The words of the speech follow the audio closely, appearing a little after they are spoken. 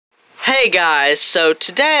Hey guys, so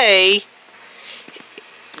today,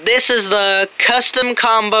 this is the Custom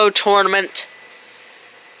Combo Tournament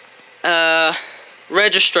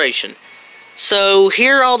registration. So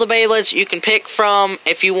here are all the Beyblades you can pick from.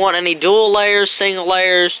 If you want any dual layers, single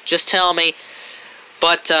layers, just tell me.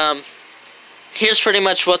 But here's pretty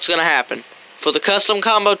much what's going to happen. For the Custom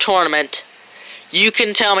Combo Tournament, you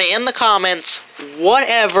can tell me in the comments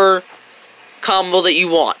whatever combo that you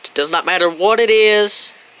want. Does not matter what it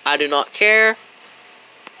is. I do not care.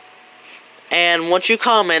 And once you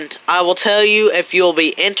comment, I will tell you if you'll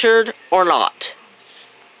be entered or not.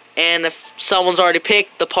 And if someone's already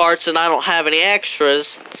picked the parts and I don't have any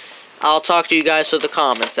extras, I'll talk to you guys through the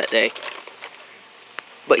comments that day.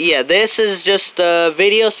 But yeah, this is just a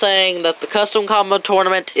video saying that the Custom Combo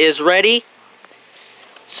Tournament is ready.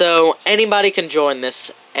 So anybody can join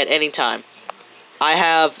this at any time. I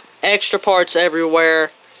have extra parts everywhere.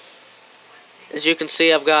 As you can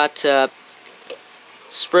see, I've got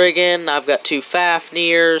Spriggan, I've got 2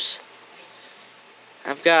 Fafnirs,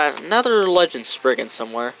 I've got another Legend Spriggan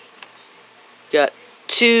somewhere, got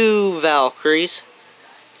 2 Valkyries,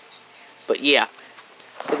 but yeah.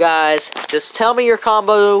 So guys, just tell me your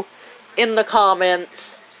combo in the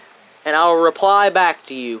comments, and I'll reply back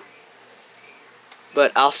to you.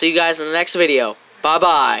 But I'll see you guys in the next video.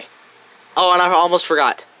 Bye-bye. Oh, and I almost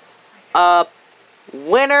forgot.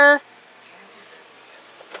 Winner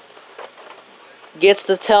gets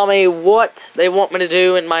to tell me what they want me to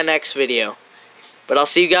do in my next video. But I'll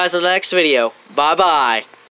see you guys in the next video. Bye-bye.